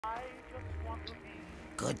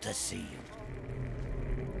Good to see you.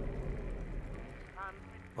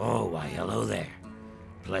 Oh, why, hello there.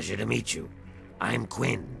 Pleasure to meet you. I'm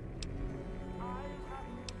Quinn.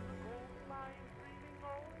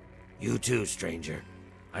 You too, stranger.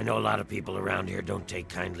 I know a lot of people around here don't take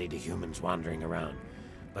kindly to humans wandering around,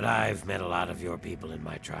 but I've met a lot of your people in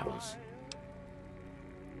my travels.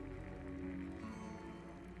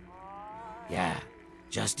 Yeah,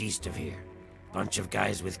 just east of here. Bunch of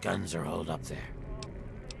guys with guns are holed up there.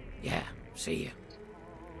 Yeah, see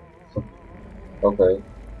ya. Okay.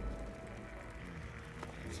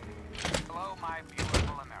 Hello, my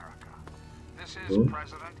beautiful America. This is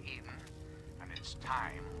President Eden, and it's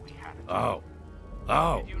time we had a talk.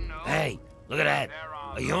 Oh, Did you know hey, look at that. there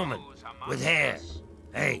are A human those among with hair. us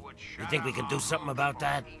Hey, who would you think we can do shut something our about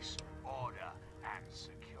that? peace, order, and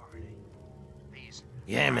security. These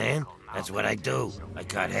Yeah, man, radical that's what I do. malcontents I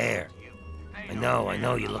cut hair. They I don't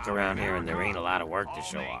know care you look about around here and there America. ain't a lot of work to All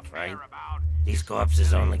show they off, right? care about These is corpses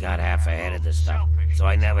fulfilling only got half a their head of own the stuff, selfish so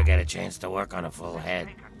I never get a desires. chance to work on a full head.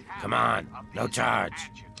 Take a tab Come on, of no these charge.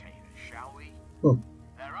 agitators, shall we?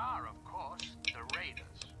 There are, of course, the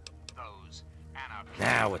raiders, those anarchists.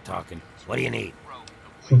 Now we're talking. What do you need? Roam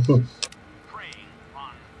the wastes, preying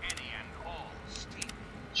on any and all steal.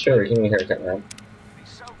 Sure, give me a haircut, man. The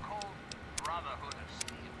so-called Brotherhood of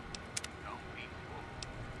Steel. Don't be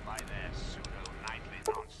fooled by their pseudo-knightly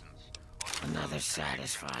nonsense. Another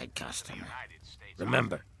satisfied customer. United States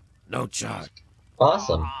Remember, no charge.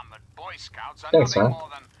 Awesome. Armored Boy Scouts are Thanks, nothing man. more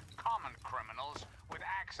than common criminals with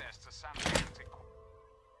access to some antiquated.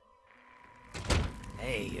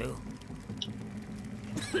 Hey, you.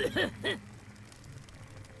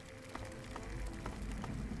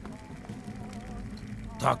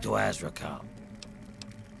 Talk to Azrakal.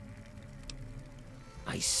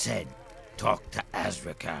 I said, talk to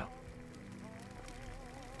Azrakal.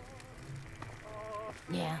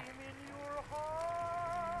 Yeah.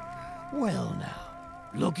 Well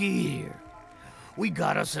now, looky here. We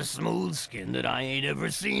got us a smooth skin that I ain't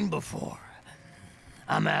ever seen before.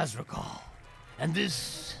 I'm Azrakal, and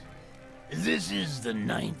this is the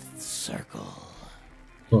Ninth Circle.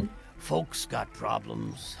 Folks got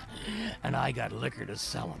problems, and I got liquor to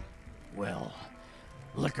sell 'em. Well,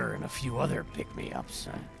 liquor and a few other pick-me-ups.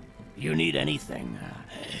 You need anything,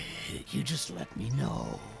 you just let me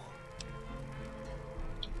know.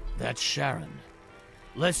 That's Sharon.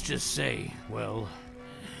 Let's just say, well,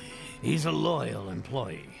 he's a loyal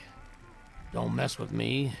employee. Don't mess with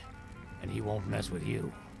me, and he won't mess with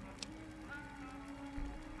you.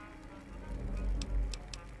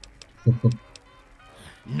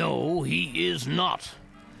 No, he is not.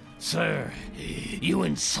 Sir, you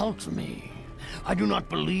insult me. I do not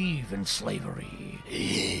believe in slavery.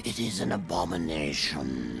 It is an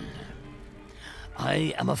abomination.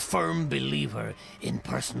 I am a firm believer in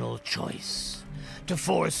personal choice. To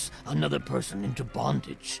force another person into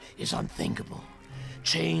bondage is unthinkable.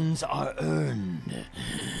 Chains are earned,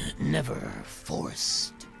 never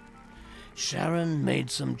forced. Sharon made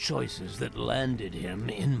some choices that landed him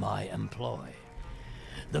in my employ.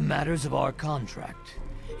 The matters of our contract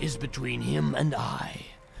is between him and I,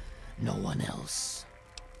 no one else.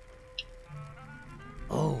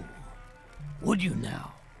 Oh, would you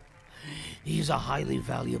now? He's a highly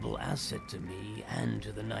valuable asset to me and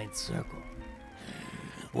to the Ninth Circle.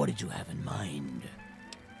 What did you have in mind?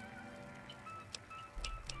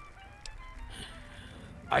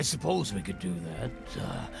 I suppose we could do that,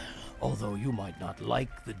 although you might not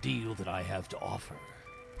like the deal that I have to offer.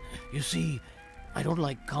 You see, I don't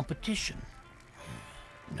like competition.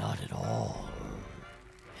 Not at all.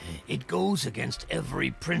 It goes against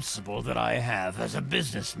every principle that I have as a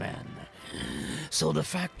businessman. So the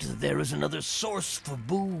fact that there is another source for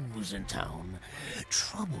booze in town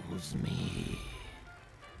troubles me.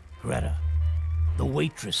 Greta, the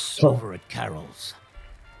waitress over at Carol's.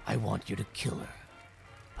 I want you to kill her.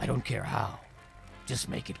 I don't care how. Just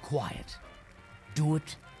make it quiet. Do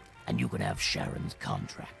it, and you can have Sharon's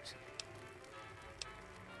contract.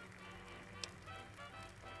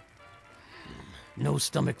 No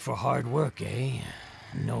stomach for hard work, eh?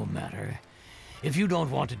 No matter. If you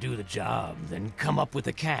don't want to do the job, then come up with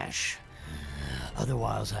the cash.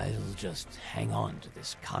 Otherwise, I'll just hang on to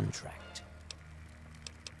this contract.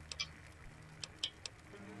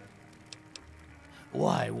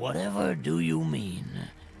 Why, whatever do you mean?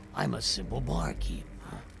 I'm a simple barkeep,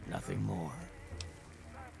 nothing more.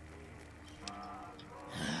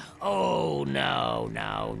 Oh, now,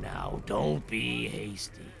 don't be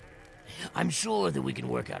hasty. I'm sure that we can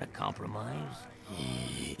work out a compromise.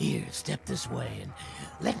 Here, step this way and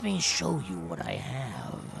let me show you what I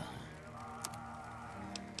have.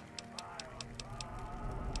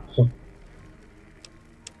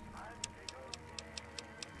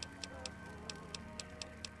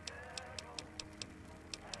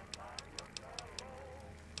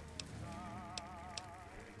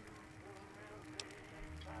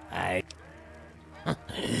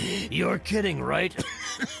 You're kidding, right?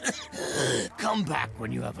 Come back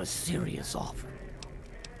when you have a serious offer.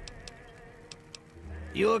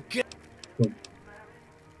 You're kidding.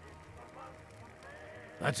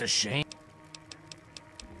 That's a shame.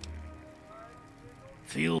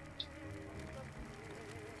 Feel.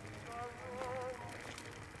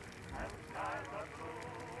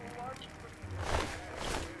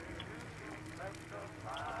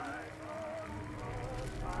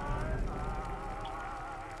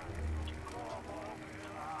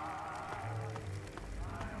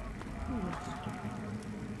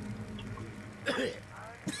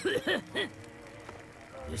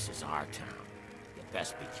 This is our town. You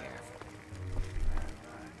best be careful.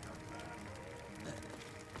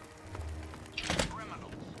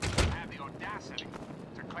 Criminals have the audacity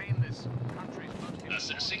to claim this country's most A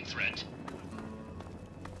succinct threat.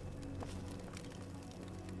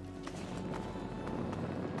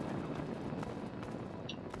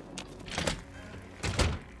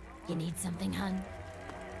 You need something, hun?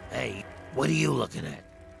 Hey, what are you looking at?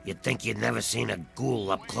 You'd think you'd never seen a ghoul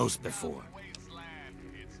up close before. wasteland.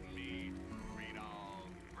 It's me, Rito.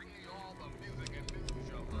 Bringing you all the music and news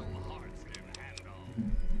your little hearts can handle.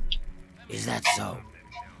 Is that so?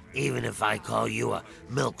 Even if I call you a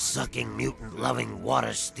milk-sucking, mutant-loving,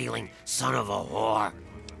 water-stealing son of a whore? I'm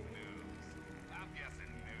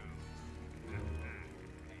guessing news. There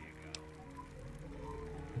you go.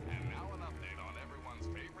 And now an update on everyone's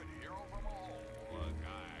favorite hero from all. A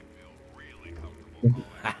guy I feel really comfortable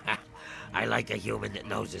calling. I like a human that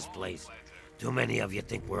knows his place. Too many of you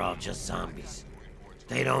think we're all just zombies.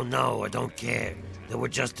 They don't know or don't care that we're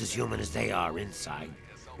just as human as they are inside.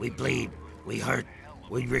 We bleed, we hurt,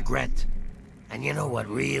 we regret. And you know what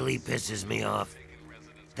really pisses me off?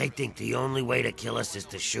 They think the only way to kill us is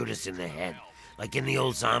to shoot us in the head, like in the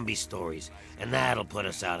old zombie stories, and that'll put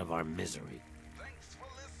us out of our misery.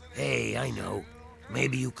 Hey, I know.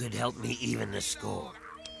 Maybe you could help me even the score.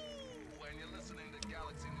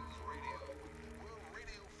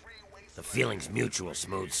 The feeling's mutual,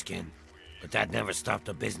 Smooth Skin, but that never stopped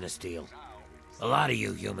a business deal. A lot of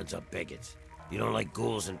you humans are bigots. You don't like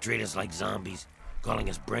ghouls and treat us like zombies, calling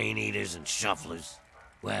us brain eaters and shufflers.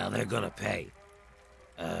 Well, they're gonna pay.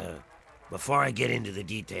 Before I get into the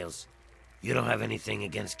details, you don't have anything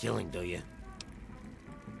against killing, do you?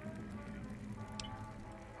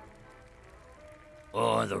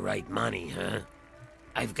 Or the right money, huh?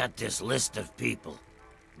 I've got this list of people.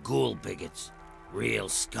 Ghoul bigots. Real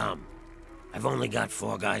scum. I've only got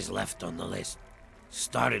 4 guys left on the list.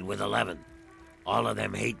 Started with 11. All of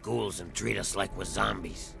them hate ghouls and treat us like we're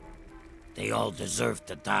zombies. They all deserve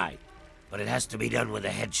to die, but it has to be done with a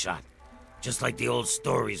headshot. Just like the old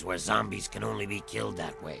stories where zombies can only be killed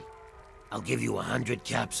that way. I'll give you 100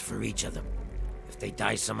 caps for each of them. If they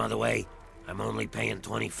die some other way, I'm only paying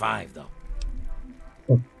 25, though.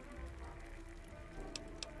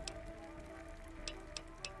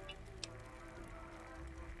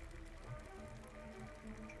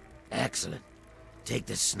 Excellent. Take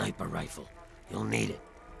this sniper rifle. You'll need it.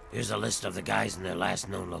 Here's a list of the guys and their last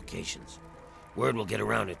known locations. Word will get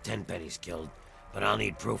around if Tenpenny's killed, but I'll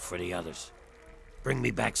need proof for the others. Bring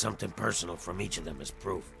me back something personal from each of them as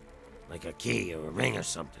proof. Like a key or a ring or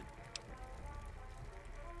something.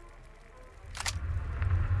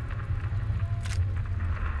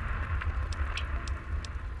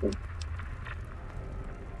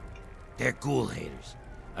 They're ghoul haters.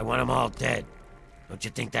 I want them all dead. Don't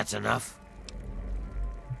you think that's enough?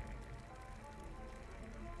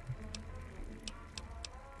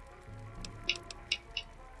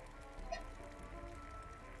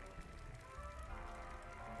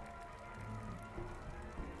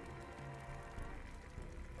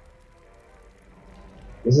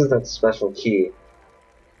 This is that special key.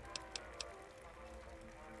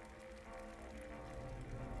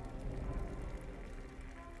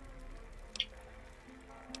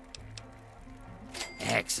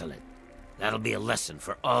 Excellent. That'll be a lesson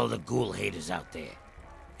for all the ghoul haters out there.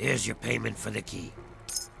 Here's your payment for the key.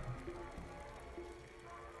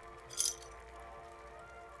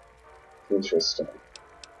 Interesting.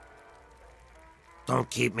 Don't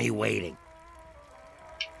keep me waiting.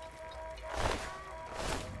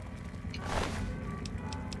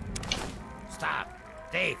 Stop.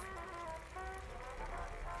 Dave.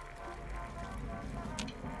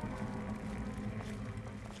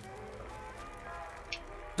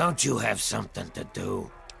 Don't you have something to do?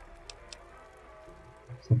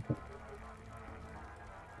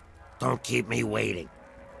 Don't keep me waiting.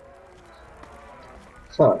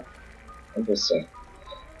 Huh. Interesting.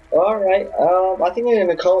 Alright, I think I'm going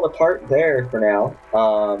to call it a part there for now.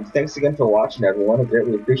 Thanks again for watching, everyone. I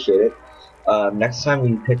greatly appreciate it. Next time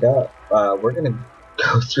we pick up, we're gonna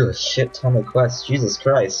go through a shit ton of quests. Jesus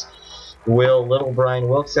Christ. Will little Brian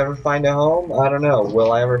Wilkes ever find a home? I don't know.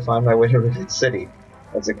 Will I ever find my way to Rivet City?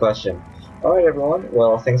 That's a question. Alright everyone,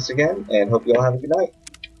 well thanks again, and hope you all have a good night.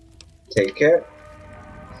 Take care.